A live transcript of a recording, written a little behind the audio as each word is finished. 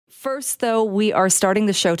First, though, we are starting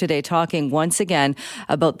the show today talking once again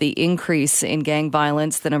about the increase in gang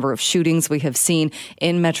violence, the number of shootings we have seen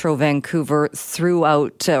in Metro Vancouver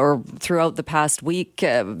throughout the past week,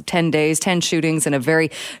 10 days, 10 shootings in a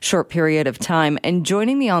very short period of time. And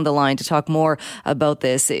joining me on the line to talk more about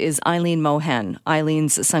this is Eileen Mohan.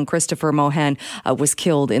 Eileen's son, Christopher Mohan, was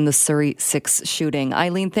killed in the Surrey 6 shooting.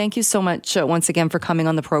 Eileen, thank you so much once again for coming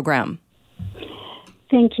on the program.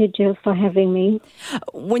 Thank you, Jill, for having me.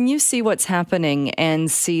 When you see what's happening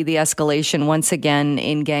and see the escalation once again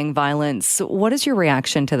in gang violence, what is your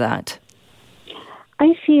reaction to that? I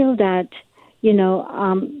feel that,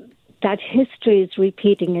 that history is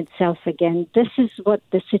repeating itself again. This is what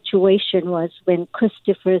the situation was when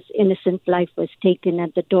Christopher's innocent life was taken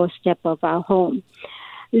at the doorstep of our home.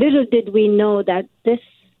 Little did we know that this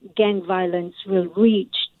gang violence will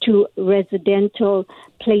reach to residential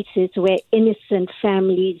places where innocent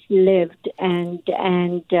families lived, and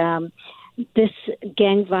this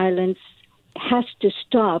gang violence has to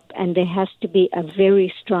stop, and there has to be a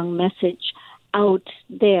very strong message out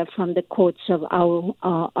there from the courts of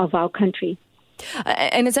our country.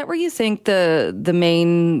 And is that where you think the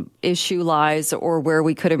main issue lies, or where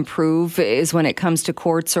we could improve, is when it comes to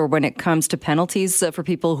courts or when it comes to penalties for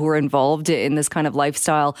people who are involved in this kind of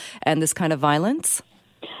lifestyle and this kind of violence?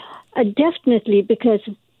 Definitely, because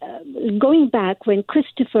going back when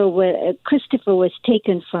Christopher was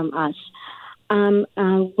taken from us,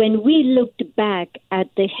 when we looked back at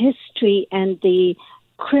the history and the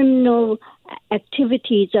criminal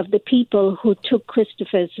activities of the people who took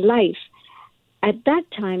Christopher's life, at that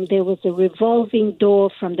time, there was a revolving door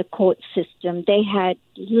from the court system. They had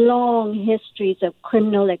long histories of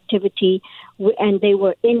criminal activity, and they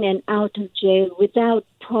were in and out of jail without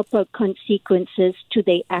proper consequences to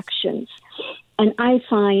their actions. And I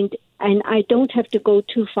find, and I don't have to go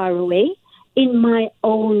too far away, in my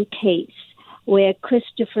own case, where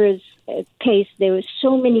Christopher's case, there were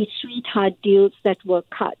so many sweetheart deals that were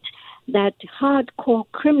cut, that hardcore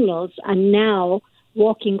criminals are now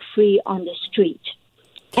walking free on the street.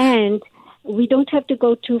 And we don't have to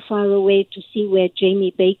go too far away to see where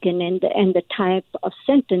Jamie Bacon and the type of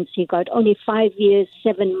sentence he got, only 5 years,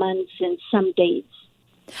 7 months, and some days.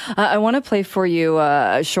 I want to play for you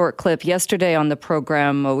a short clip. Yesterday on the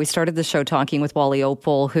program, we started the show talking with Wally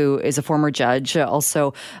Opal, who is a former judge.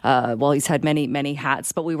 Also, he's had many, many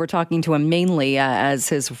hats, but we were talking to him mainly as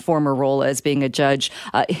his former role as being a judge.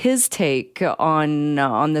 His take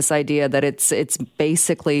on this idea that it's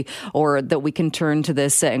basically, or that we can turn to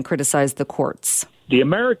this and criticize the courts. The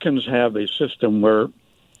Americans have a system where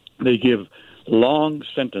they give long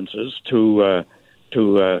sentences to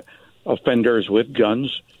offenders with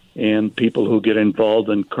guns and people who get involved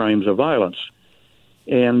in crimes of violence.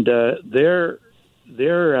 And their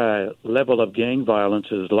level of gang violence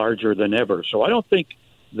is larger than ever. So I don't think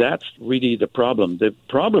that's really the problem. The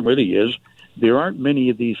problem really is there aren't many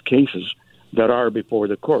of these cases that are before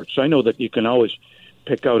the courts. I know that you can always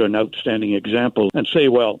pick out an outstanding example and say,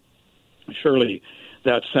 well, surely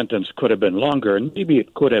that sentence could have been longer, and maybe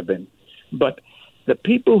it could have been. But the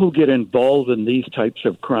people who get involved in these types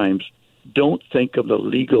of crimes don't think of the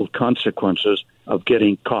legal consequences of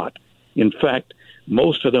getting caught. In fact,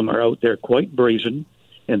 most of them are out there quite brazen,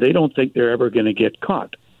 and they don't think they're ever going to get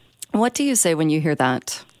caught. What do you say when you hear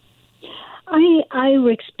that? I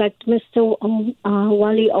respect Mr.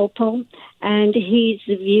 Wally Opal and his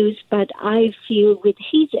views, but I feel with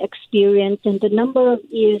his experience and the number of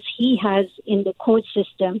years he has in the court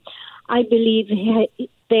system, I believe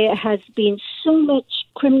there has been so much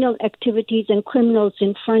criminal activities and criminals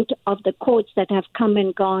in front of the courts that have come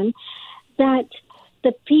and gone, that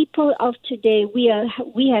the people of today, we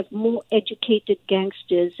have more educated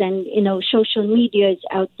gangsters, and social media is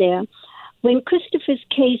out there. When Christopher's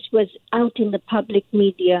case was out in the public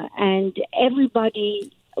media and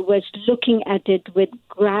everybody was looking at it with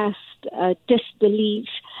grasped disbelief,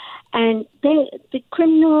 and the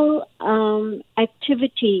criminal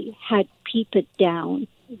activity had peeped down.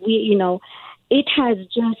 It has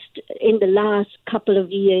just in the last couple of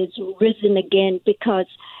years risen again, because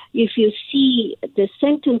if you see the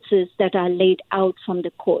sentences that are laid out from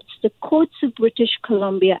the courts of British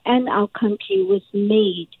Columbia and our country was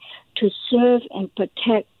made to serve and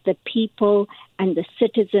protect the people and the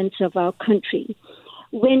citizens of our country.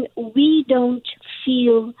 When we don't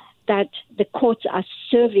feel that the courts are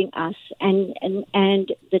serving us and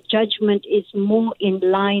the judgment is more in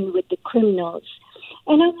line with the criminals.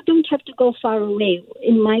 And I don't have to go far away.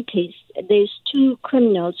 In my case, there's 2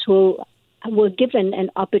 criminals who were given an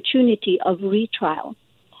opportunity of retrial.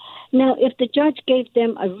 Now, if the judge gave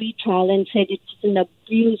them a retrial and said it's an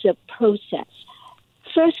abusive process,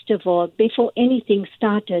 First of all, before anything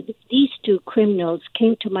started, these two criminals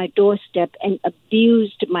came to my doorstep and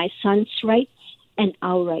abused my son's rights and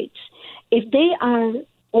our rights. If they are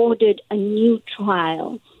ordered a new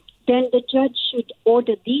trial, then the judge should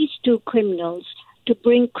order these two criminals to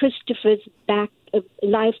bring Christopher's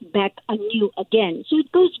life back anew again. So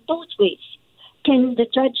it goes both ways. Can the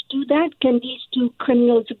judge do that? Can these two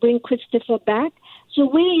criminals bring Christopher back? So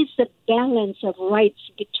where is the balance of rights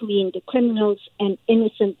between the criminals and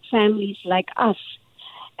innocent families like us?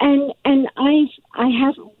 And you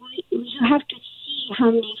have to see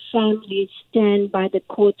how many families stand by the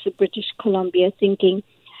courts of British Columbia thinking,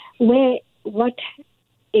 what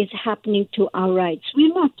is happening to our rights?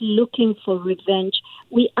 We're not looking for revenge.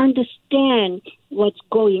 We understand what's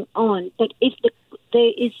going on, but if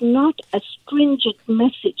there is not a stringent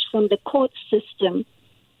message from the court system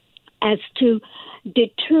as to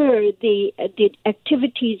deter the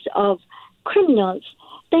activities of criminals,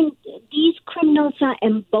 then these criminals are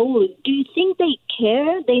emboldened. Do you think they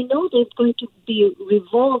care? They know they're going to be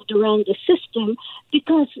revolved around the system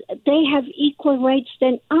because they have equal rights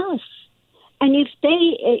than us. And if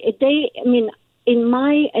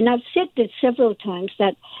and I've said this several times,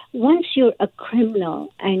 that once you're a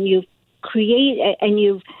criminal and you've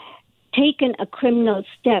taken a criminal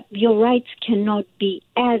step, your rights cannot be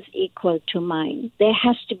as equal to mine. There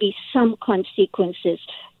has to be some consequences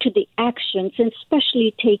to the actions, and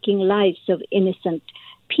especially taking lives of innocent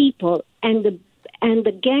people. And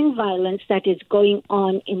the gang violence that is going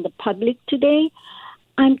on in the public today,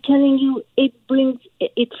 I'm telling you, it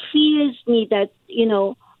fears me that,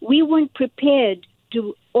 we weren't prepared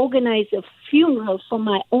to organize a funeral for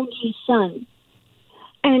my only son.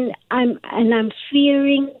 And I'm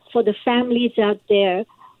fearing for the families out there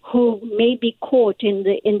who may be caught in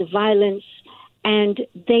the violence, and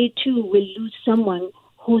they too will lose someone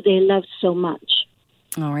who they love so much.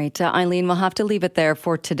 All right, Eileen, we'll have to leave it there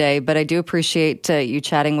for today, but I do appreciate you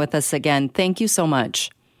chatting with us again. Thank you so much.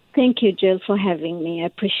 Thank you, Jill, for having me. I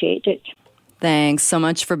appreciate it. Thanks so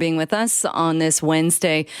much for being with us on this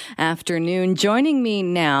Wednesday afternoon. Joining me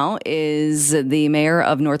now is the Mayor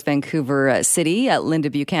of North Vancouver City,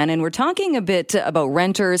 Linda Buchanan. We're talking a bit about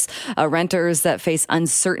renters that face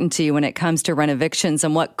uncertainty when it comes to renovictions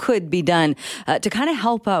and what could be done to kind of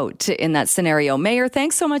help out in that scenario. Mayor,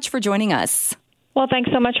 thanks so much for joining us. Well,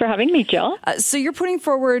 thanks so much for having me, Jill. So you're putting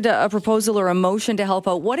forward a proposal or a motion to help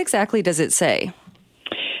out. What exactly does it say?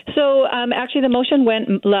 So actually the motion went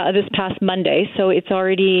this past Monday, so it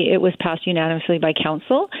was passed unanimously by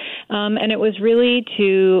council, and it was really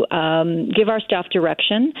to give our staff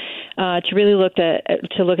direction to really look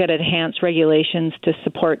at enhanced regulations to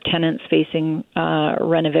support tenants facing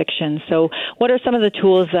renovictions. So what are some of the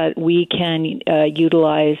tools that we can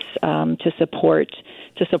utilize to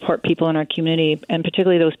support people in our community, and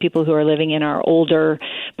particularly those people who are living in our older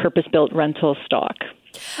purpose-built rental stock?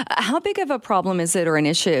 How big of a problem is it, or an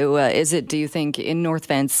issue is it, do you think, in North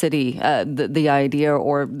Van City, the idea,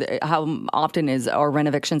 or how often are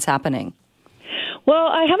renovictions happening? Well,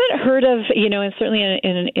 I haven't heard of, and certainly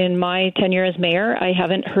in my tenure as mayor, I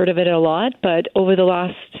haven't heard of it a lot. But over the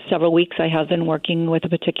last several weeks, I have been working with a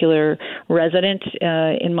particular resident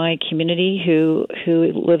in my community who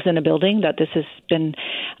lives in a building that this has been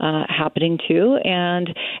happening to,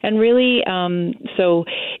 and really, so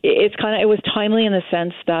it was timely in the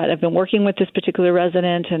sense that I've been working with this particular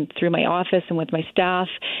resident and through my office and with my staff.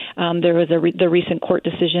 There was the recent court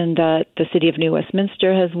decision that the City of New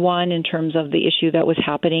Westminster has won in terms of the issue that was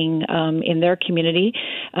happening in their community.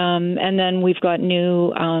 And then we've got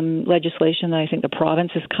new legislation that I think the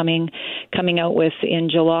province is coming out with in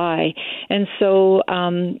July. And so,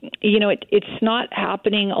 it's not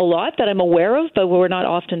happening a lot that I'm aware of, but we're not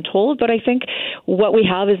often told. But I think what we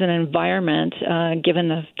have is an environment, given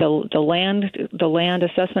the land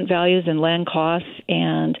assessment values and land costs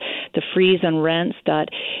and the freeze on rents, that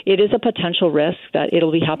it is a potential risk that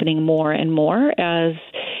it'll be happening more and more as,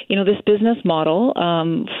 this business model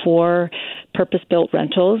for purpose-built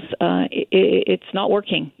rentals, it's not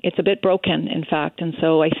working. It's a bit broken, in fact. And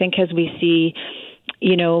so I think as we see,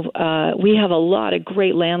 we have a lot of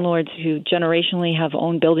great landlords who generationally have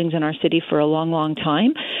owned buildings in our city for a long, long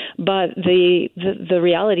time. But the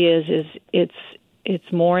reality is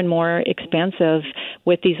it's more and more expensive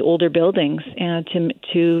with these older buildings and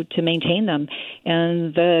to maintain them,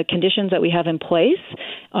 and the conditions that we have in place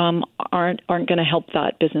aren't going to help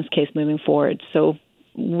that business case moving forward. So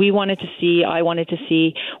I wanted to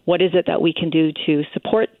see what is it that we can do to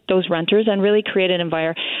support those renters and really create an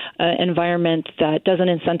environment that doesn't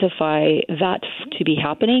incentivize that to be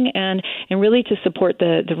happening, and really to support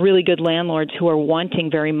the really good landlords who are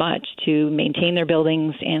wanting very much to maintain their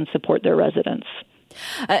buildings and support their residents.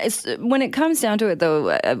 When it comes down to it,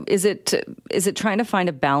 though, is it trying to find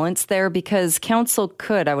a balance there? Because council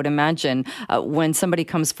could, I would imagine, when somebody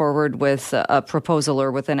comes forward with a proposal or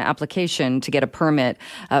with an application to get a permit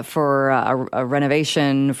for a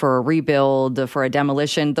renovation, for a rebuild, for a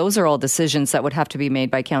demolition, those are all decisions that would have to be made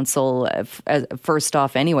by council first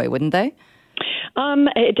off anyway, wouldn't they?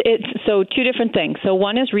 So two different things. So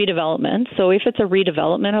one is redevelopment. So if it's a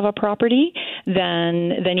redevelopment of a property,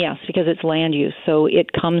 then yes, because it's land use. So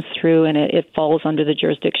it comes through and it falls under the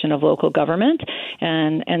jurisdiction of local government.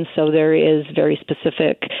 And so there is very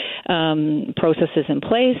specific processes in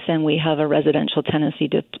place, and we have a residential tenancy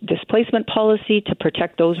displacement policy to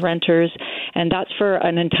protect those renters, and that's for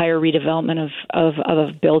an entire redevelopment of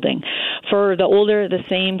a building. For the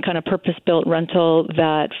same kind of purpose-built rental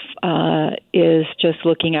that is just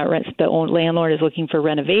looking at rents, the landlord is looking for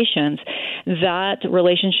renovations, that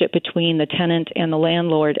relationship between the tenant and the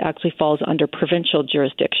landlord actually falls under provincial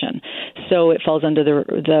jurisdiction. So it falls under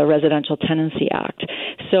the Residential Tenancy Act.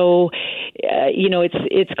 So,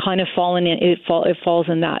 it's kind of fallen in, it falls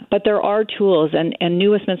in that. But there are tools, and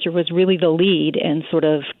New Westminster was really the lead in sort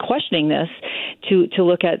of questioning this to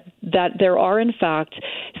look at that there are, in fact,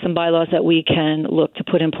 some bylaws that we can look to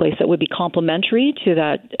put in place that would be complementary to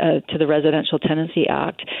that, to the Residential Tenancy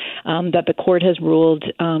Act, that the court has ruled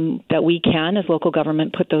that we can, as local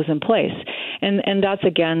government, put those in place. And that's,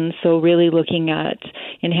 again, so really looking at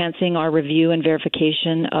enhancing our review and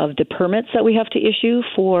verification of the permits that we have to issue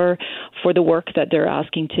for the work that they're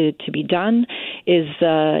asking to be done. Is,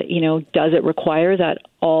 does it require that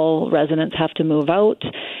all residents have to move out?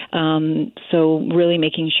 So really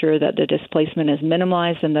making sure that the displacement is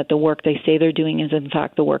minimized and that the work they say they're doing is in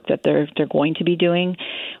fact the work that they're going to be doing.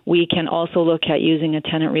 We can also look at using a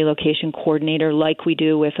tenant relocation coordinator like we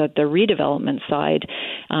do with the redevelopment side,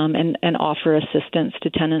 and offer assistance to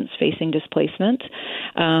tenants facing displacement.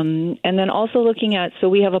 And then also looking at, so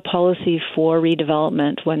we have a policy for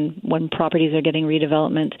redevelopment when properties are getting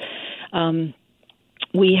redevelopment.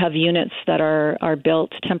 We have units that are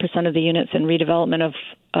built, 10% of the units in redevelopment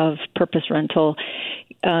of purpose rental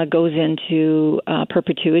goes into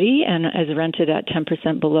perpetuity and is rented at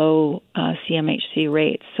 10% below CMHC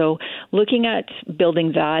rates. So looking at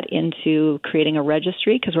building that into creating a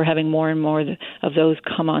registry, because we're having more and more of those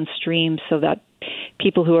come on stream, so that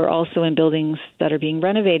people who are also in buildings that are being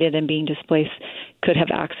renovated and being displaced could have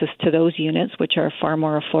access to those units, which are far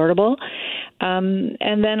more affordable.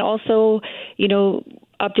 And then also,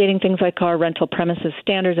 updating things like our rental premises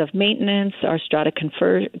standards of maintenance, our strata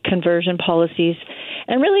conversion policies,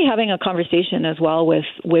 and really having a conversation as well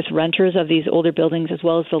with renters of these older buildings as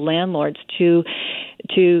well as the landlords to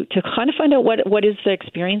kind of find out what is the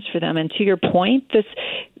experience for them. And to your point, this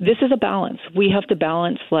is a balance. We have to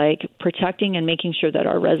balance like protecting and making sure that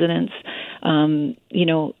our residents,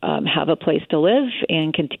 have a place to live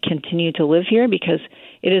and can continue to live here, because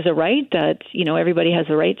it is a right that, everybody has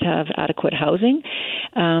the right to have adequate housing,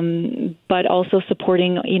 but also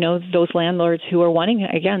supporting, those landlords who are wanting,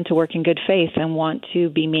 again, to work in good faith and want to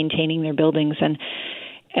be maintaining their buildings.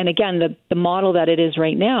 And again, the model that it is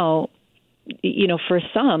right now, for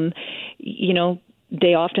some,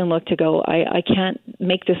 they often look to go, I can't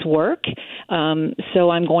make this work, so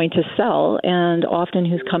I'm going to sell. And often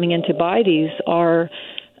who's coming in to buy these are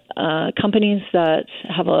companies that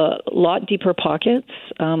have a lot deeper pockets,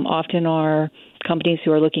 often are companies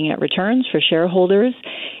who are looking at returns for shareholders.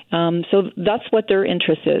 So that's what their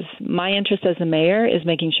interest is. My interest as the mayor is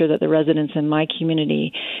making sure that the residents in my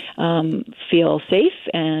community feel safe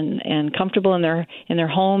and comfortable in their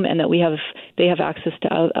home, and that they have access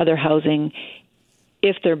to other housing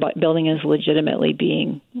if their building is legitimately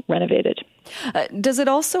being renovated. Does it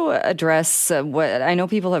also address what I know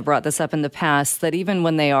people have brought this up in the past, that even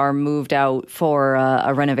when they are moved out for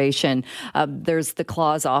a renovation, there's the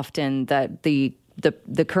clause often that the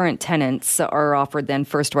current tenants are offered then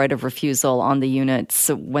first right of refusal on the units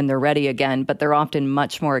when they're ready again, but they're often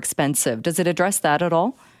much more expensive. Does it address that at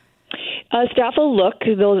all? Staff will look.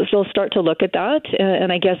 They'll start to look at that,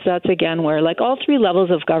 and I guess that's again where, like, all three levels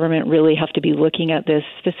of government really have to be looking at this.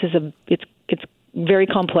 This is it's very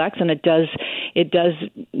complex, and it does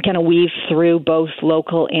kind of weave through both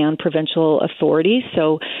local and provincial authorities.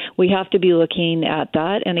 So we have to be looking at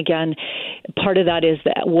that. And again, part of that is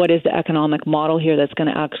what is the economic model here that's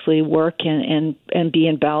going to actually work and be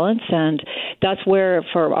in balance. And that's where,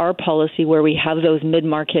 for our policy, where we have those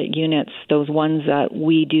mid-market units, those ones that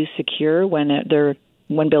we do secure when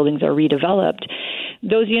buildings are redeveloped,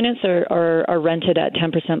 those units are rented at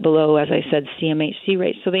 10% below, as I said, CMHC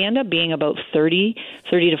rates. So they end up being about 30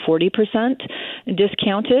 to 40%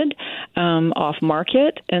 discounted off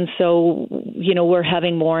market. And so, we're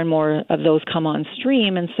having more and more of those come on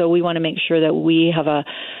stream. And so we want to make sure that we have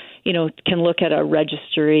can look at a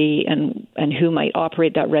registry and who might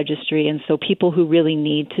operate that registry. And so people who really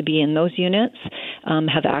need to be in those units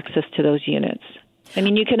have access to those units. I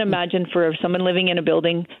mean, you can imagine for someone living in a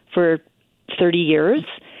building for 30 years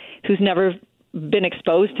who's never been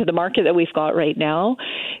exposed to the market that we've got right now.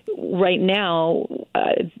 Right now,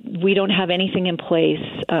 we don't have anything in place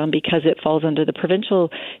because it falls under the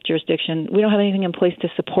provincial jurisdiction. We don't have anything in place to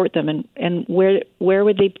support them. And where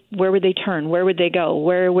would they turn? Where would they go?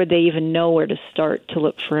 Where would they even know where to start to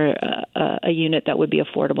look for a unit that would be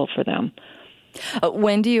affordable for them?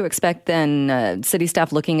 When do you expect then, city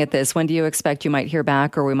staff looking at this, when do you expect you might hear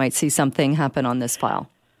back or we might see something happen on this file?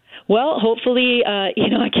 Well, hopefully, I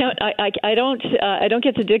don't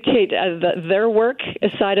get to dictate their work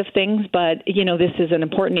side of things, but this is an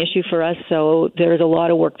important issue for us. So there's a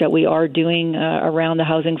lot of work that we are doing around the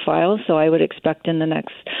housing file. So I would expect in the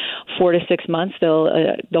next 4 to 6 months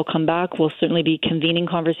they'll come back. We'll certainly be convening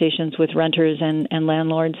conversations with renters and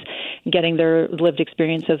landlords, getting their lived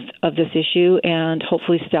experience of this issue, and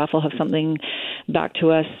hopefully staff will have something back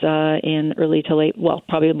to us in early to late, well,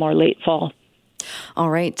 probably more late fall. All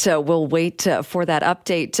right. We'll wait for that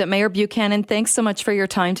update. Mayor Buchanan, thanks so much for your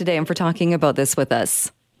time today and for talking about this with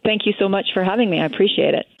us. Thank you so much for having me. I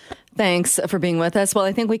appreciate it. Thanks for being with us. Well,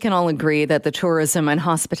 I think we can all agree that the tourism and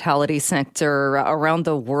hospitality sector around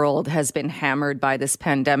the world has been hammered by this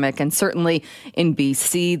pandemic. And certainly in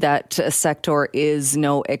BC, that sector is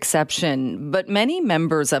no exception. But many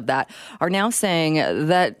members of that are now saying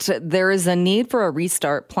that there is a need for a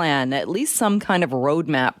restart plan, at least some kind of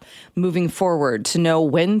roadmap moving forward to know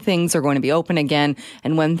when things are going to be open again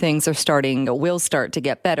and when things will start to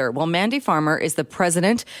get better. Well, Mandy Farmer is the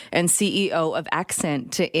president and CEO of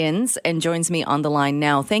Accent Inns and joins me on the line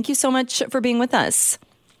now. Thank you so much for being with us.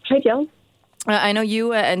 Hi, Jill. I know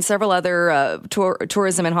you and several other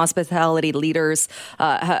tourism and hospitality leaders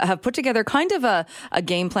have put together kind of a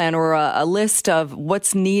game plan or a list of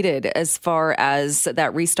what's needed as far as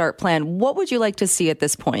that restart plan. What would you like to see at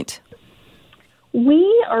this point?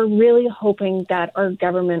 We are really hoping that our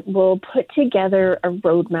government will put together a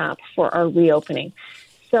roadmap for our reopening.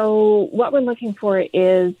 So what we're looking for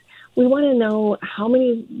is we want to know how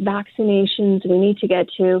many vaccinations we need to get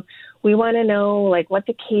to. We want to know what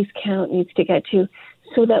the case count needs to get to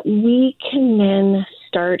so that we can then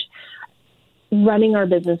start running our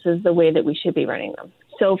businesses the way that we should be running them.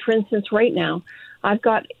 So for instance, right now, I'm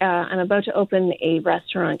about to open a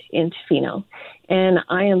restaurant in Tofino, and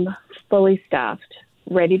I am fully staffed,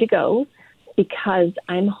 ready to go, because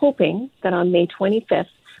I'm hoping that on May 25th,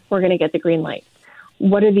 we're going to get the green light.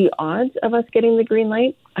 What are the odds of us getting the green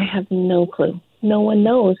light? I have no clue. No one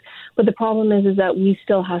knows. But the problem is that we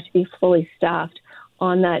still have to be fully staffed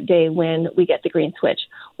on that day when we get the green switch.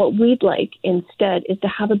 What we'd like instead is to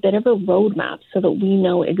have a bit of a roadmap so that we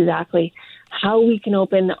know exactly how we can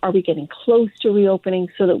open. Are we getting close to reopening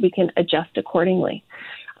so that we can adjust accordingly?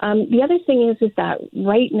 The other thing is that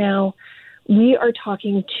right now we are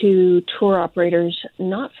talking to tour operators,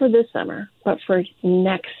 not for this summer, but for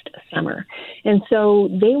next summer. And so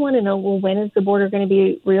they want to know, well, when is the border going to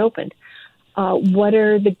be reopened? What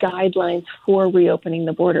are the guidelines for reopening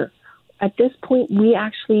the border? At this point, we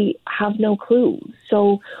actually have no clue.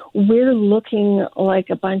 So we're looking like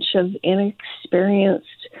a bunch of inexperienced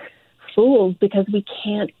fools because we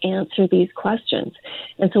can't answer these questions.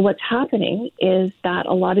 And so what's happening is that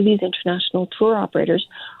a lot of these international tour operators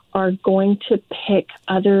are going to pick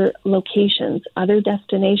other locations, other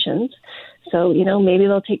destinations. So, maybe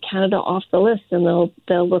they'll take Canada off the list and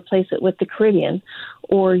they'll replace it with the Caribbean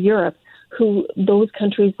or Europe, those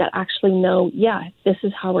countries that actually know, this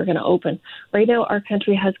is how we're going to open. Right now, our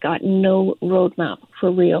country has got no roadmap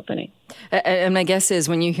for reopening. And my guess is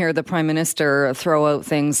when you hear the Prime Minister throw out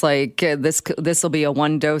things like this will be a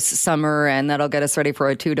 1-dose summer and that'll get us ready for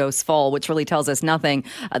a 2-dose fall, which really tells us nothing,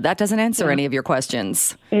 that doesn't answer any of your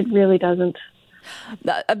questions. It really doesn't.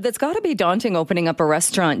 That's got to be daunting, opening up a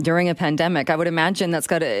restaurant during a pandemic. I would imagine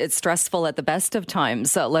it's stressful at the best of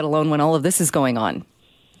times, let alone when all of this is going on.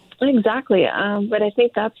 Exactly. But I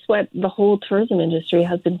think that's what the whole tourism industry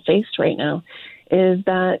has been faced right now, is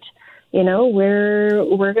that,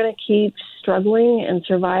 we're going to keep struggling and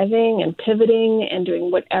surviving and pivoting and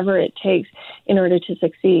doing whatever it takes in order to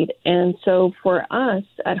succeed. And so for us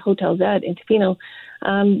at Hotel Z in Tofino,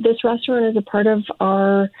 this restaurant is a part of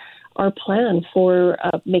our plan for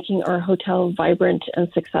making our hotel vibrant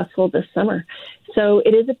and successful this summer. So it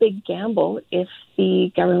is a big gamble if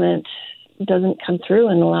the government doesn't come through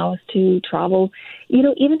and allow us to travel,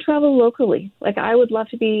 even travel locally. Like, I would love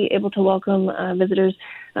to be able to welcome visitors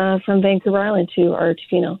from Vancouver Island to our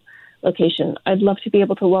Tofino location. I'd love to be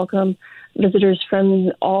able to welcome visitors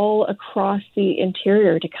from all across the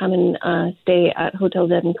interior to come and stay at Hotel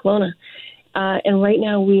Z in Kelowna. And right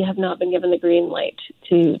now we have not been given the green light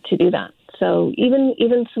to do that. So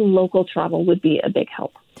even some local travel would be a big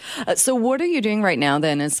help. So what are you doing right now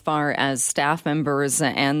then as far as staff members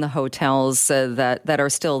and the hotels that are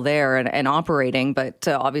still there and operating, but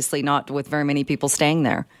obviously not with very many people staying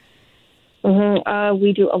there? Mm-hmm.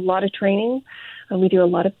 We do a lot of training. We do a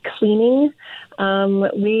lot of cleaning.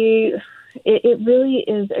 It really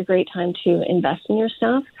is a great time to invest in your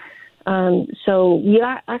staff. So we've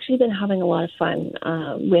actually been having a lot of fun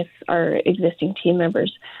with our existing team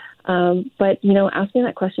members. But, ask me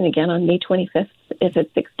that question again on May 25th if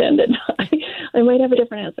it's extended. I might have a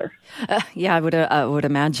different answer. Yeah, I would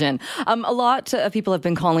imagine. A lot of people have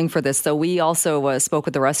been calling for this, though. We also spoke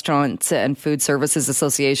with the Restaurant and Food Services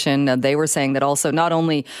Association. They were saying that also not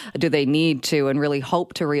only do they need to and really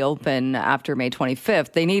hope to reopen after May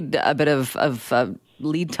 25th, they need a bit of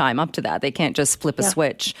lead time up to that. They can't just flip a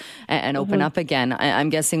switch and open up again. I'm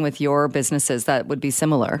guessing with your businesses that would be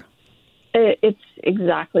similar. It's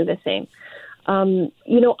exactly the same.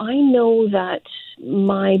 I know that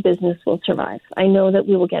my business will survive. I know that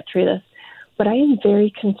we will get through this, but I am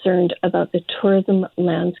very concerned about the tourism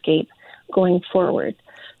landscape going forward.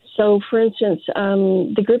 So, for instance,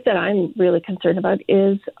 the group that I'm really concerned about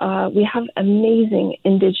is we have amazing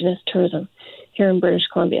Indigenous tourism here in British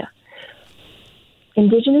Columbia.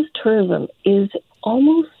 Indigenous tourism is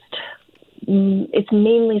it's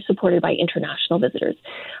mainly supported by international visitors.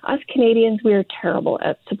 Us Canadians, we are terrible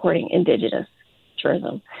at supporting Indigenous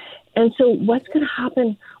tourism. And so what's going to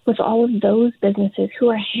happen with all of those businesses who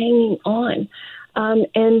are hanging on?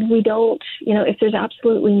 And we don't, if there's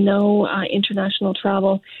absolutely no international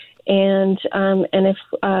travel and if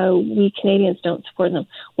we Canadians don't support them,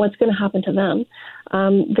 what's going to happen to them?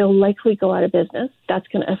 They'll likely go out of business. That's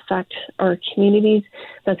going to affect our communities.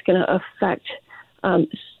 That's going to affect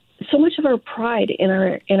so much of our pride in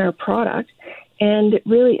our product, and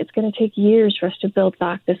really it's going to take years for us to build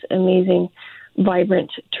back this amazing,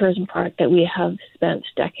 vibrant tourism product that we have spent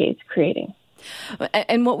decades creating.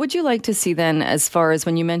 And what would you like to see then as far as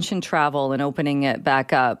when you mentioned travel and opening it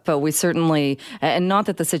back up? But we certainly, and not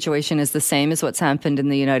that the situation is the same as what's happened in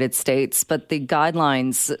the United States, but the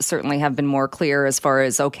guidelines certainly have been more clear as far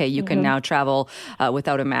as, okay, you can now travel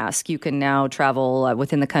without a mask. You can now travel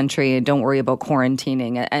within the country and don't worry about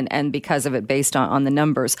quarantining and because of it based on the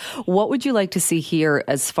numbers. What would you like to see here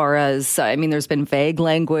as far as, there's been vague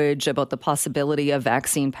language about the possibility of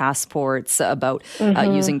vaccine passports, about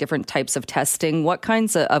using different types of testing. What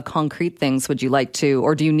kinds of concrete things would you like to,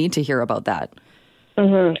 or do you need to hear about that?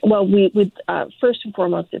 Well, we would first and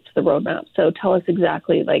foremost, it's the roadmap. So tell us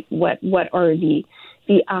exactly what are the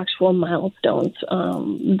actual milestones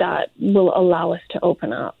that will allow us to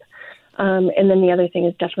open up. And then the other thing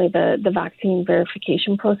is definitely the vaccine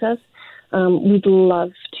verification process. We'd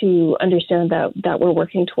love to understand that we're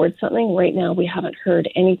working towards something. Right now, we haven't heard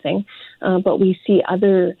anything, but we see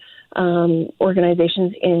other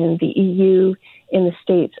organizations in the EU, in the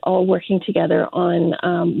States, all working together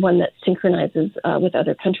on one that synchronizes with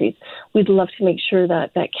other countries. We'd love to make sure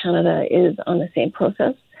that Canada is on the same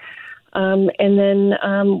process. And then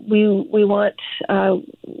we want,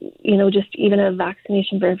 just even a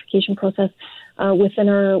vaccination verification process within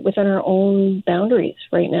our own boundaries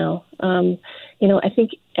right now. I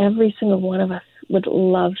think every single one of us would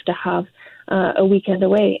love to have a weekend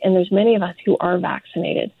away, and there's many of us who are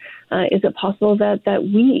vaccinated. Is it possible that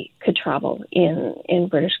we could travel in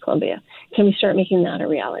British Columbia? Can we start making that a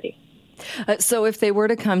reality? So if they were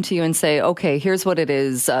to come to you and say, okay, here's what it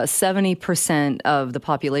is, 70% of the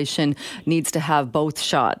population needs to have both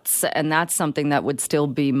shots, and that's something that would still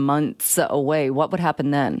be months away, what would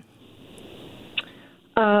happen then?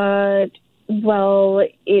 Well,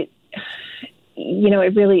 it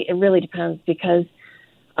really depends, because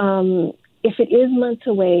if it is months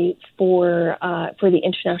away for the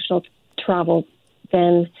international travel,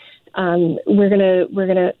 then we're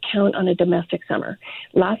gonna count on a domestic summer.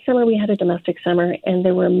 Last summer we had a domestic summer, and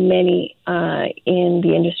there were many in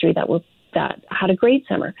the industry that had a great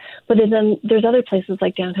summer. But then there's other places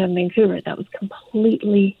like downtown Vancouver that was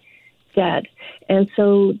completely dead, and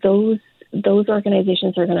so those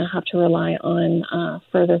organizations are going to have to rely on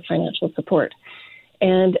further financial support.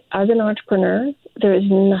 And as an entrepreneur, there is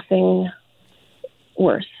nothing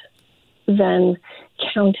worse than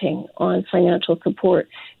counting on financial support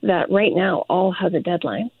that right now all has a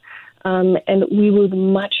deadline. And we would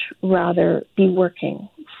much rather be working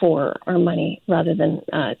for our money rather than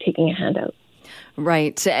taking a handout.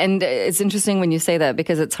 Right. And it's interesting when you say that,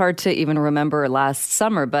 because it's hard to even remember last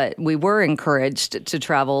summer, but we were encouraged to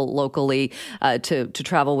travel locally, to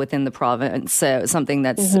travel within the province, something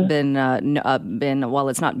that's been, while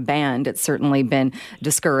it's not banned, it's certainly been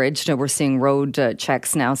discouraged. We're seeing road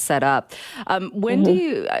checks now set up. When do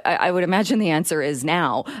you, I would imagine the answer is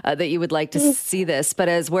now, that you would like to see this,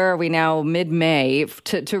 but where are we now, mid-May,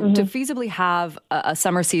 to feasibly have a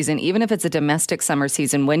summer season, even if it's a domestic summer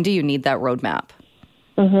season, when do you need that roadmap?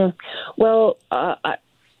 Well,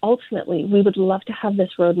 ultimately, we would love to have this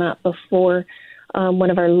roadmap before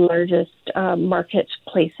one of our largest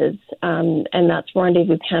marketplaces, and that's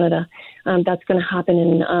Rendezvous Canada. That's going to happen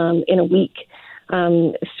in a week.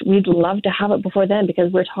 We'd love to have it before then,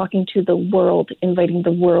 because we're talking to the world, inviting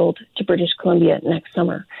the world to British Columbia next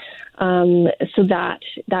summer. So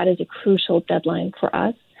that is a crucial deadline for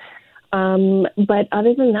us. But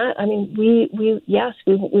other than that, I mean, we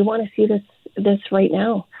want to see this right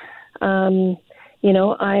now. I'm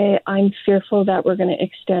fearful that we're going to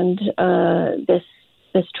extend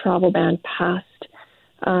this travel ban past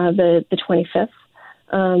the 25th.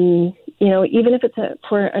 Even if it's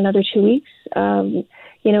for another 2 weeks, the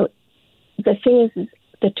thing is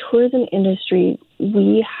the tourism industry,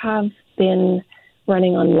 we have been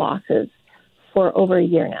running on losses for over a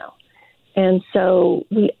year now. And so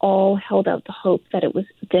we all held out the hope that it was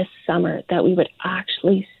this summer that we would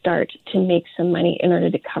actually start to make some money in order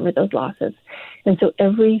to cover those losses. And so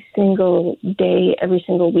every single day, every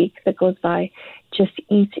single week that goes by just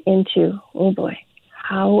eats into, oh boy,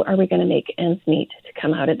 how are we going to make ends meet to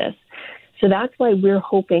come out of this? So that's why we're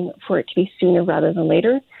hoping for it to be sooner rather than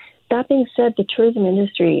later. That being said, the tourism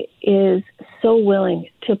industry is so willing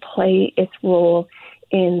to play its role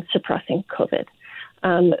in suppressing COVID.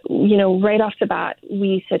 Right off the bat,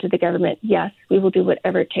 we said to the government, yes, we will do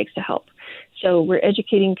whatever it takes to help. So we're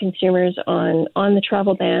educating consumers on the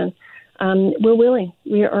travel ban. We're willing.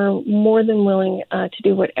 We are more than willing to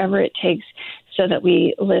do whatever it takes so that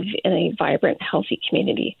we live in a vibrant, healthy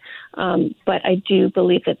community. But I do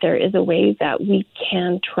believe that there is a way that we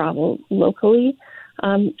can travel locally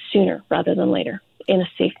sooner rather than later in a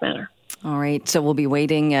safe manner. All right. So we'll be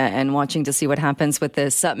waiting and watching to see what happens with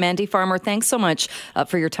this. Mandy Farmer, thanks so much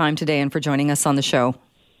for your time today and for joining us on the show.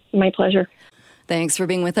 My pleasure. Thanks for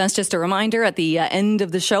being with us. Just a reminder, at the end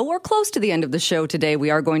of the show, or close to the end of the show today, we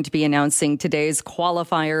are going to be announcing today's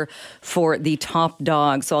qualifier for the top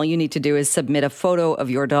dog. So all you need to do is submit a photo of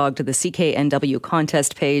your dog to the CKNW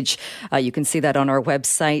contest page. You can see that on our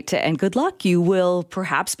website. And good luck. You will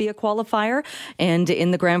perhaps be a qualifier and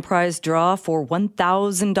in the grand prize draw for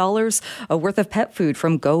 $1,000 worth of pet food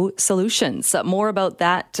from Go Solutions. More about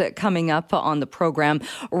that coming up on the program.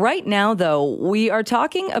 Right now, though, we are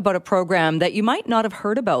talking about a program that you might not have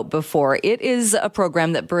heard about before. It is a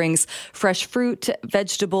program that brings fresh fruit,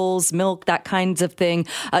 vegetables, milk, that kinds of thing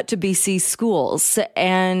to BC schools.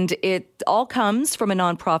 And it all comes from a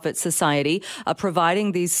nonprofit society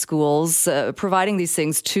providing these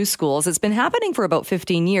things to schools. It's been happening for about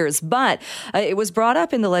 15 years, but it was brought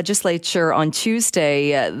up in the legislature on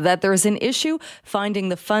Tuesday that there is an issue finding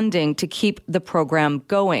the funding to keep the program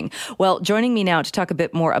going. Well, joining me now to talk a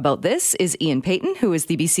bit more about this is Ian Payton, who is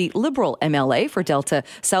the BC Liberal MLA for Delta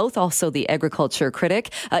South, also the agriculture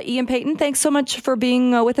critic. Ian Payton, thanks so much for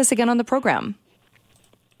being with us again on the program.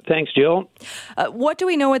 Thanks, Jill. What do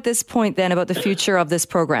we know at this point then about the future of this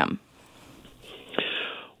program?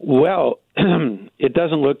 Well, it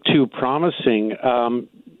doesn't look too promising.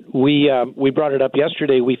 We brought it up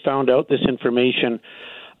yesterday. We found out this information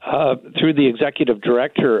through the executive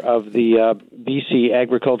director of the BC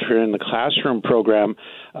Agriculture in the Classroom program,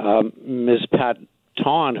 Ms. Pat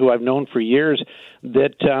Ton, who I've known for years,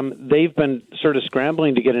 that they've been sort of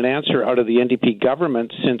scrambling to get an answer out of the NDP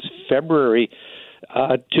government since February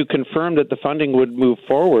to confirm that the funding would move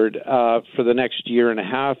forward for the next year and a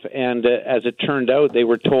half. And as it turned out, they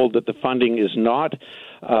were told that the funding is not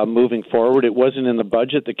moving forward. It wasn't in the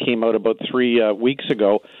budget that came out about 3 weeks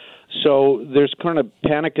ago. So there's kind of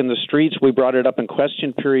panic in the streets. We brought it up in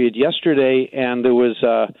question period yesterday, and there was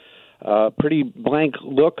pretty blank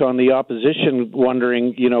look on the opposition,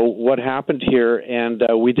 wondering, what happened here, and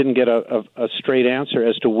we didn't get a straight answer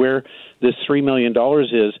as to where this $3 million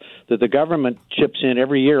is that the government chips in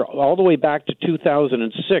every year, all the way back to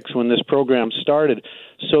 2006 when this program started,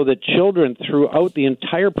 so that children throughout the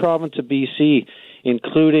entire province of BC,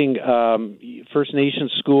 including First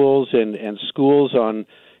Nations schools and schools on,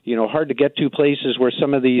 hard-to-get-to places where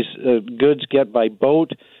some of these goods get by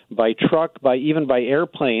boat, by truck, even by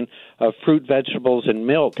airplane, fruit, vegetables, and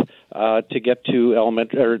milk to get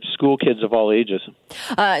to school kids of all ages.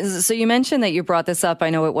 So you mentioned that you brought this up. I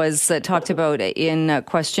know it was talked about in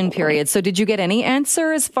question period. So did you get any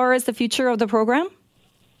answer as far as the future of the program?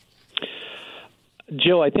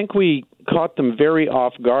 Jill, I think we caught them very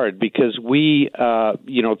off guard because we,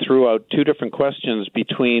 threw out two different questions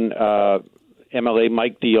between MLA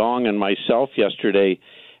Mike de Jong and myself yesterday,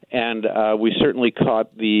 and we certainly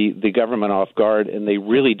caught the government off guard, and they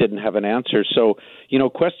really didn't have an answer. So,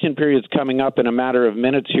 question period's coming up in a matter of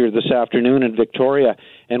minutes here this afternoon in Victoria,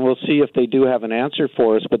 and we'll see if they do have an answer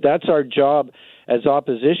for us. But that's our job as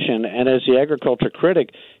opposition and as the agriculture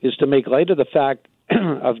critic, is to make light of the fact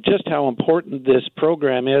of just how important this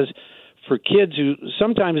program is for kids who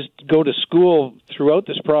sometimes go to school throughout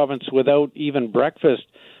this province without even breakfast.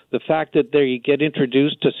 The fact that they get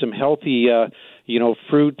introduced to some healthy,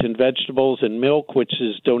 fruit and vegetables and milk, which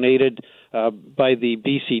is donated by the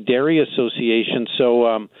BC Dairy Association.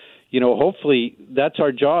 So, hopefully that's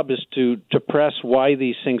our job, is to press why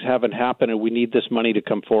these things haven't happened, and we need this money to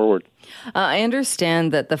come forward. I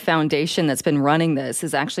understand that the foundation that's been running this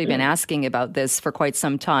has actually been asking about this for quite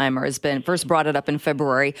some time, or has been first brought it up in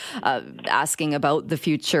February, asking about the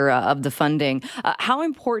future of the funding. How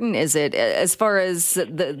important is it as far as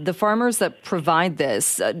the farmers that provide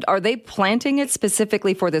this? Are they planting it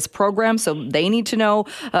specifically for this program, so they need to know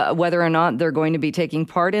whether or not they're going to be taking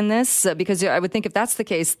part in this? Because I would think if that's the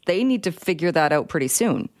case, they need to figure that out pretty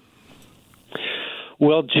soon.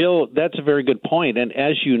 Well, Jill, that's a very good point. And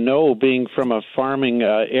as you know, being from a farming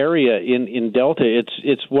area in Delta,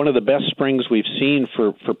 it's one of the best springs we've seen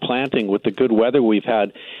for planting with the good weather we've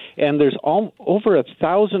had. And there's over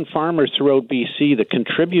 1,000 farmers throughout BC that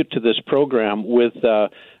contribute to this program with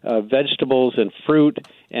vegetables and fruit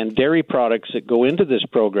and dairy products that go into this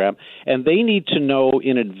program. And they need to know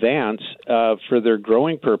in advance for their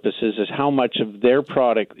growing purposes is how much of their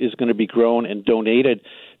product is going to be grown and donated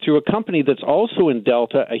through a company that's also in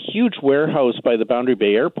Delta, a huge warehouse by the Boundary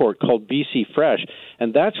Bay Airport called BC Fresh.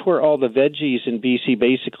 And that's where all the veggies in BC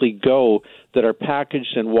basically go that are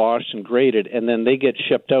packaged and washed and graded, and then they get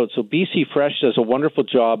shipped out. So BC Fresh does a wonderful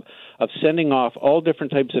job of sending off all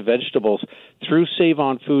different types of vegetables through Save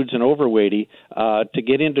On Foods and Overweighty to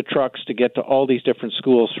get into trucks to get to all these different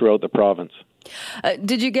schools throughout the province.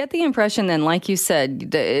 Did you get the impression then, like you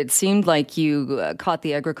said, it seemed like you caught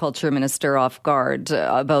the agriculture minister off guard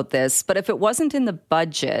about this, but if it wasn't in the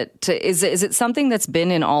budget, is it something that's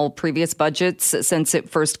been in all previous budgets since it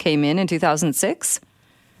first came in 2006?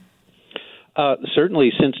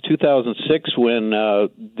 Certainly since 2006, when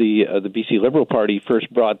the BC Liberal Party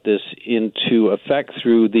first brought this into effect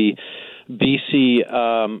through the BC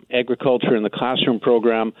Agriculture in the Classroom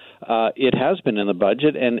program, it has been in the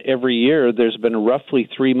budget, and every year there's been roughly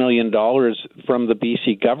 $3 million from the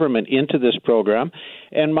BC government into this program.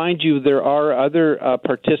 And mind you, there are other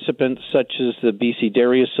participants such as the BC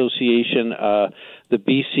Dairy Association, the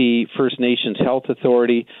BC First Nations Health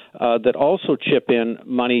Authority, that also chip in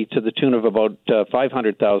money to the tune of about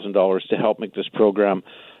 $500,000 to help make this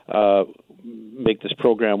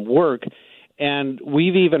program work. And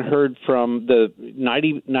we've even heard from the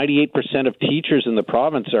 98% of teachers in the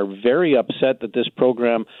province are very upset that this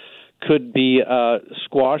program could be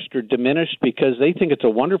squashed or diminished, because they think it's a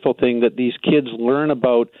wonderful thing that these kids learn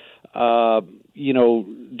about,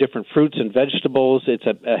 different fruits and vegetables. It's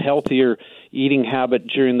a healthier eating habit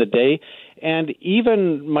during the day. And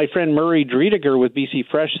even my friend Murray Driediger with BC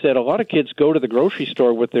Fresh said a lot of kids go to the grocery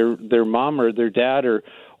store with their mom or their dad or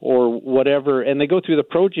whatever, and they go through the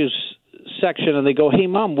produce section and they go, "Hey,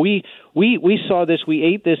 Mom, we saw this, we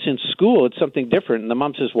ate this in school, it's something different." And the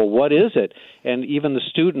mom says, "Well, what is it?" And even the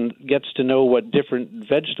student gets to know what different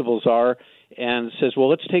vegetables are and says, "Well,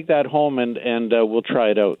 let's take that home and we'll try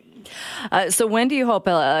it out." So when do you hope,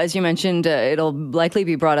 as you mentioned, it'll likely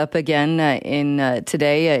be brought up again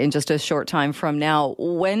today in just a short time from now.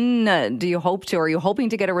 When do you hope to, or are you hoping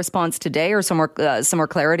to get a response today or some more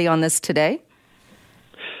clarity on this today?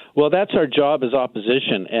 Well, that's our job as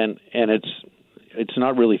opposition, and it's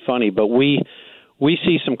not really funny, but we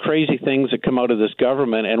see some crazy things that come out of this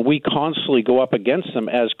government, and we constantly go up against them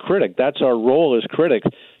as critic. That's our role as critic,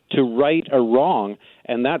 to right a wrong.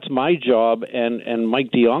 And that's my job and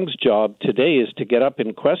Mike de Jong's job today is to get up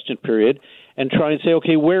in question period and try and say,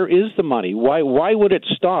 okay, where is the money? Why would it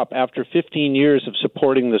stop after 15 years of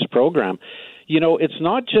supporting this program? You know, it's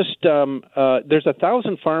not just there's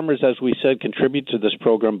 1,000 farmers, as we said, contribute to this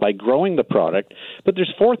program by growing the product, but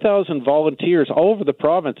there's 4,000 volunteers all over the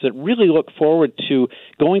province that really look forward to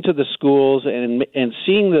going to the schools and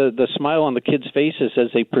seeing the smile on the kids' faces as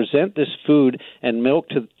they present this food and milk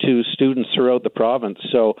to students throughout the province.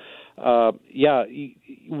 So,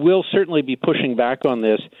 we'll certainly be pushing back on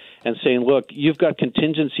this and saying, look, you've got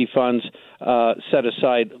contingency funds set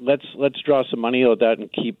aside. Let's draw some money out of that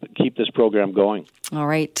and keep this program going. All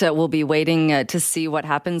right. We'll be waiting to see what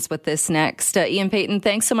happens with this next. Ian Payton,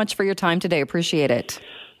 thanks so much for your time today. Appreciate it.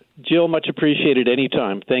 Jill, much appreciated.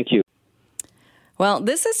 Anytime. Thank you. Well,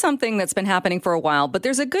 this is something that's been happening for a while, but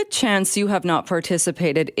there's a good chance you have not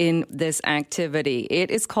participated in this activity.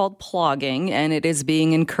 It is called plogging, and it is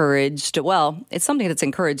being encouraged. Well, it's something that's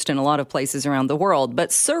encouraged in a lot of places around the world,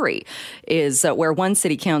 but Surrey is where one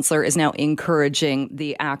city councillor is now encouraging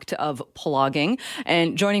the act of plogging.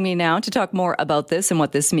 And joining me now to talk more about this and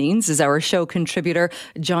what this means is our show contributor,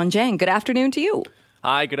 John Jang. Good afternoon to you.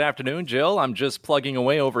 Hi, good afternoon, Jill. I'm just plugging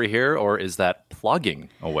away over here, or is that plugging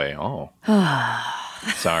away? Oh,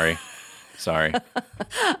 sorry. Tell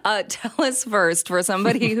us first, for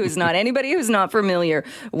anybody who's not familiar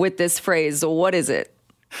with this phrase, what is it?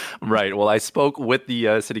 Right. Well, I spoke with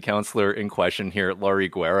the city councillor in question here, Laurie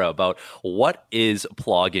Guerra, about what is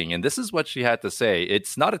plogging, and this is what she had to say.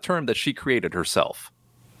 It's not a term that she created herself.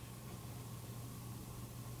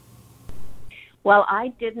 Well, I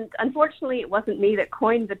didn't. Unfortunately, it wasn't me that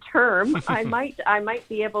coined the term. I might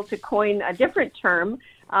be able to coin a different term.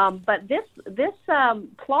 But this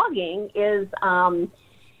plogging is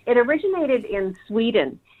it originated in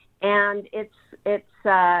Sweden, and it's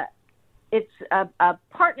a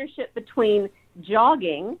partnership between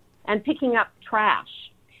jogging and picking up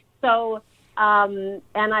trash. So, and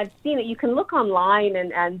I've seen it. You can look online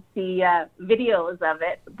and see videos of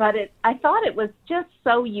it. But I thought it was just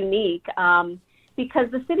so unique.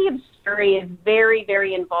 Because the city of Surrey is very,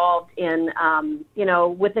 very involved in,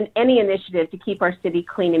 with any initiative to keep our city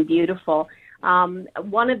clean and beautiful.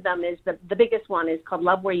 One of them is the biggest one is called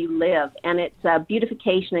Love Where You Live, and it's a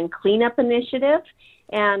beautification and cleanup initiative.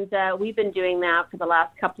 And we've been doing that for the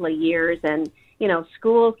last couple of years. And,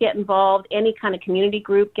 schools get involved. Any kind of community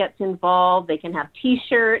group gets involved. They can have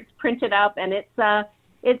T-shirts printed up, and it's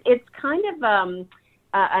kind of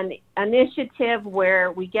an initiative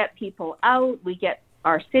where we get people out, we get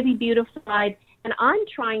our city beautified, and I'm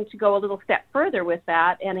trying to go a little step further with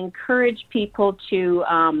that and encourage people to,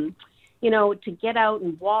 to get out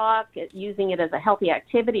and walk, using it as a healthy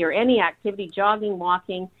activity or any activity, jogging,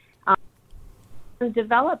 walking, and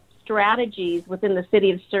develop strategies within the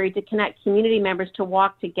city of Surrey to connect community members to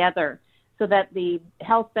walk together so that the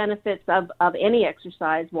health benefits of any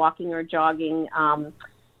exercise, walking or jogging,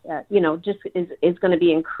 just is going to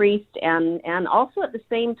be increased. And also at the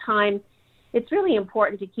same time, it's really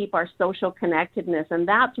important to keep our social connectedness. And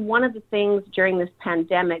that's one of the things during this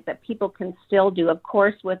pandemic that people can still do, of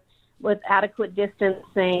course, with adequate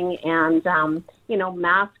distancing and,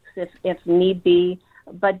 masks if need be,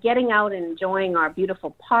 but getting out and enjoying our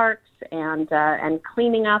beautiful parks and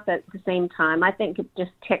cleaning up at the same time. I think it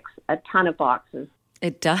just ticks a ton of boxes.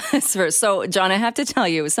 It does. So, John, I have to tell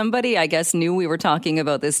you, somebody, I guess, knew we were talking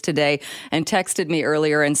about this today and texted me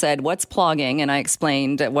earlier and said, what's plogging? And I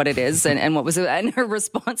explained what it is and what was it. And her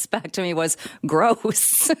response back to me was,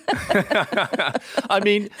 gross. I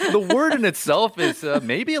mean, the word in itself is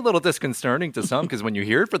maybe a little disconcerting to some, because when you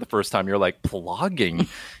hear it for the first time, you're like, plogging.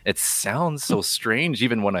 It sounds so strange,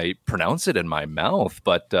 even when I pronounce it in my mouth.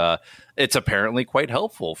 But it's apparently quite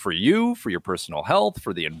helpful for you, for your personal health,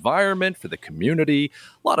 for the environment, for the community.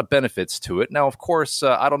 A lot of benefits to it. Now, of course,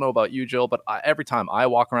 I don't know about you, Jill, but every time I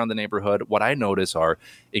walk around the neighborhood, what I notice are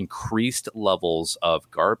increased levels of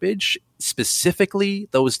garbage, specifically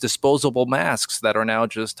those disposable masks that are now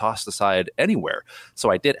just tossed aside anywhere. So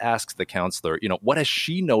I did ask the counselor, what has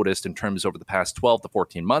she noticed in terms over the past 12 to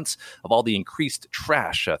 14 months of all the increased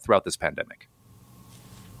trash throughout this pandemic?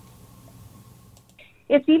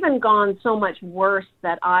 It's even gone so much worse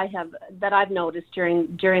that I've noticed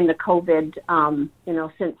during the COVID,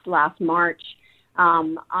 since last March.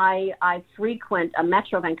 I frequent a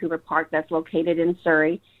Metro Vancouver park that's located in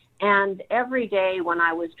Surrey, and every day when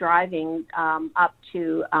I was driving up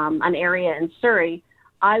to an area in Surrey,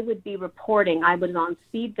 I would be reporting. I was on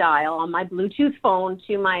speed dial on my Bluetooth phone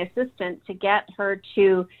to my assistant to get her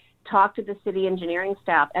to talk to the city engineering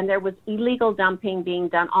staff, and there was illegal dumping being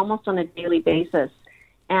done almost on a daily basis.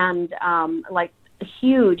 and like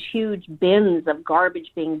huge bins of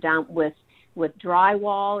garbage being dumped with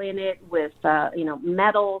drywall in it, with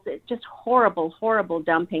metals. It's just horrible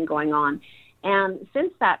dumping going on. And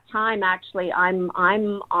since that time, actually, I'm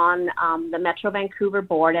on the Metro Vancouver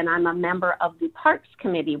board, and I'm a member of the Parks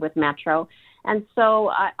Committee with Metro. And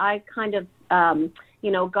so I kind of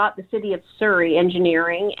got the City of Surrey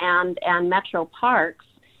Engineering and Metro Parks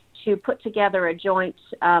to put together a joint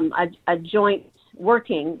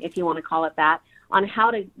working, if you want to call it that, on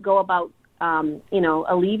how to go about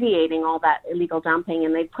alleviating all that illegal dumping.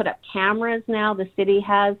 And they put up cameras now, the city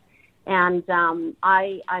has. And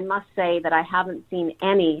I must say that I haven't seen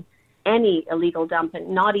any illegal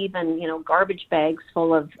dumping, not even, garbage bags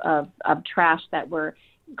full of trash that were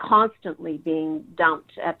constantly being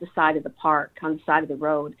dumped at the side of the park, on the side of the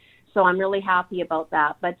road. So I'm really happy about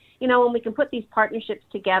that. But, when we can put these partnerships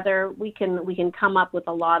together, we can come up with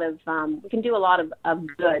a lot of, we can do a lot of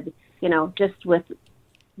good, just with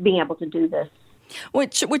being able to do this.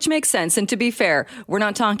 Which makes sense. And to be fair, we're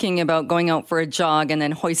not talking about going out for a jog and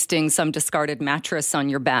then hoisting some discarded mattress on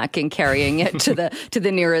your back and carrying it to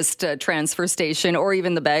the nearest transfer station, or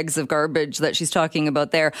even the bags of garbage that she's talking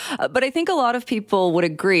about there. But I think a lot of people would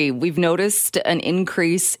agree. We've noticed an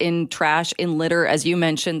increase in trash, in litter, as you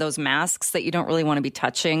mentioned, those masks that you don't really want to be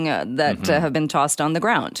touching that have been tossed on the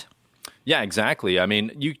ground. Yeah, exactly. I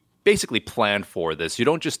mean, you basically plan for this. You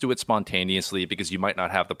don't just do it spontaneously because you might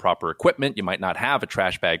not have the proper equipment. You might not have a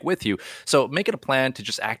trash bag with you. So make it a plan to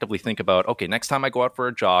just actively think about, okay, next time I go out for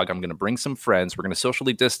a jog, I'm going to bring some friends. We're going to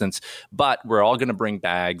socially distance, but we're all going to bring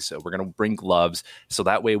bags. We're going to bring gloves. So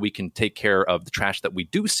that way we can take care of the trash that we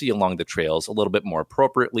do see along the trails a little bit more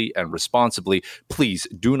appropriately and responsibly. Please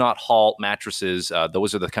do not haul mattresses.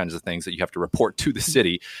 Those are the kinds of things that you have to report to the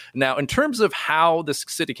city. Now, in terms of how this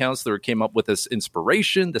city councilor came up with this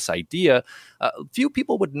inspiration, this idea, few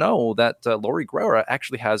people would know that Lori Guerra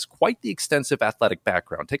actually has quite the extensive athletic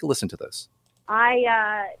background. Take a listen to this.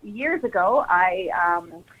 Years ago, I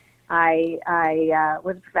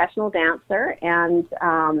was a professional dancer, and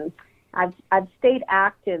I've stayed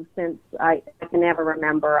active since I can ever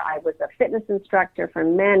remember. I was a fitness instructor for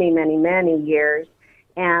many years,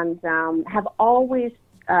 and have always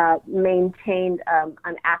maintained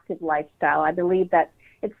an active lifestyle. I believe that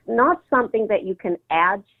it's not something that you can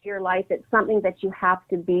add to your life. It's something that you have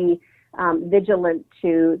to be vigilant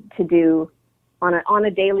to do on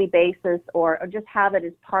a daily basis, or just have it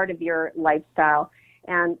as part of your lifestyle.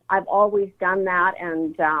 And I've always done that,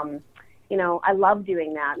 and I love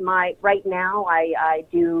doing that. Right now I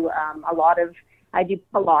do I do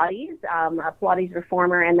Pilates, a Pilates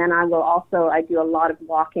reformer, and then I do a lot of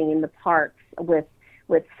walking in the parks with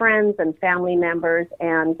friends and family members.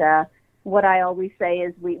 And what I always say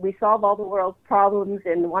is we solve all the world's problems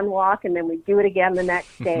in one walk, and then we do it again the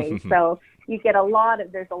next day. So you get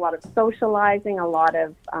there's a lot of socializing, a lot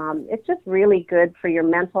of, it's just really good for your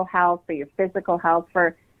mental health, for your physical health,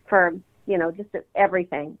 for just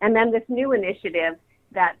everything. And then this new initiative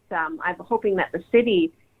that I'm hoping that the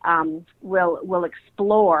city will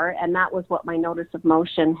explore, and that was what my notice of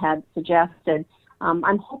motion had suggested.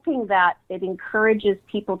 I'm hoping that it encourages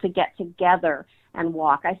people to get together and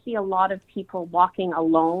walk. I see a lot of people walking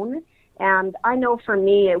alone, and I know for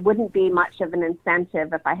me it wouldn't be much of an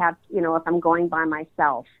incentive if if I'm going by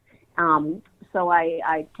myself. So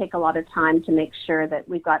I take a lot of time to make sure that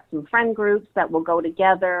we've got some friend groups that will go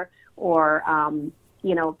together, or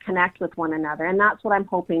connect with one another, and that's what I'm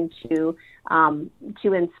hoping to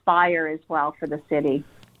inspire as well for the city.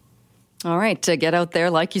 All right, get out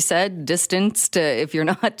there, like you said, distanced if you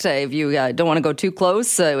don't want to go too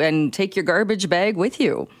close, and take your garbage bag with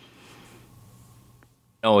you.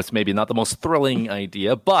 No, it's maybe not the most thrilling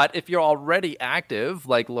idea, but if you're already active,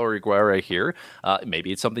 like Lori Guerra here,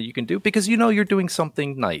 maybe it's something you can do because you're doing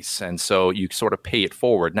something nice, and so you sort of pay it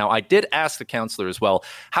forward. Now, I did ask the counselor as well,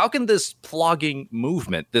 how can this plogging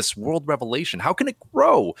movement, this world revelation, how can it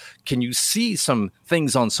grow? Can you see some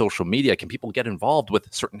things on social media? Can people get involved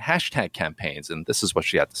with certain hashtag campaigns? And this is what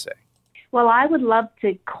she had to say. Well, I would love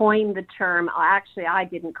to coin the term. Actually, I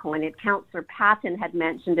didn't coin it. Councillor Patton had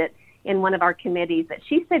mentioned it in one of our committees, that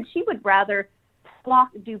she said she would rather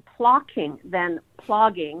do plocking than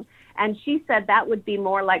plogging. And she said that would be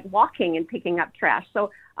more like walking and picking up trash. So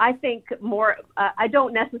I think more, I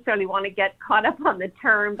don't necessarily want to get caught up on the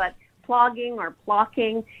term, but plogging or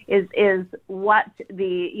plocking is what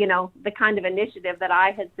the kind of initiative that I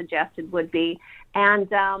had suggested would be.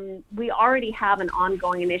 And we already have an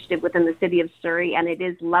ongoing initiative within the city of Surrey, and it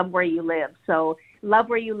is Love Where You Live. So Love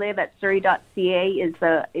Where You Live at Surrey.ca is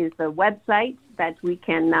the website that we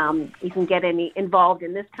can you can get involved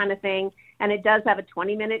in this kind of thing. And it does have a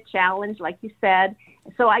 20-minute challenge, like you said.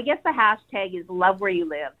 So I guess the hashtag is Love Where You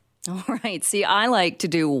Live. All right. See, I like to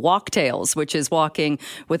do walktails, which is walking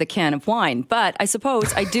with a can of wine. But I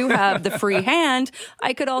suppose I do have the free hand.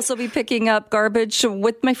 I could also be picking up garbage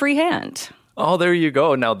with my free hand. Oh, there you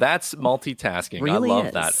go. Now that's multitasking. Really I love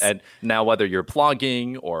is. that. And now whether you're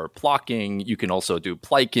plogging or plocking, you can also do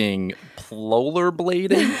pliking,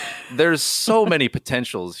 rollerblading. There's so many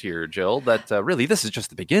potentials here, Jill, that really this is just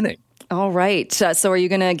the beginning. All right. So are you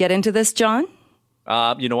going to get into this, John?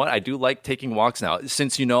 You know what? I do like taking walks now.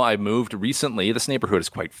 Since, I moved recently, this neighborhood is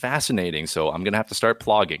quite fascinating. So I'm going to have to start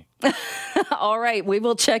plogging. All right. We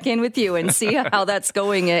will check in with you and see how that's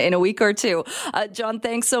going in a week or two. John,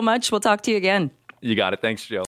 thanks so much. We'll talk to you again. You got it. Thanks, Jill.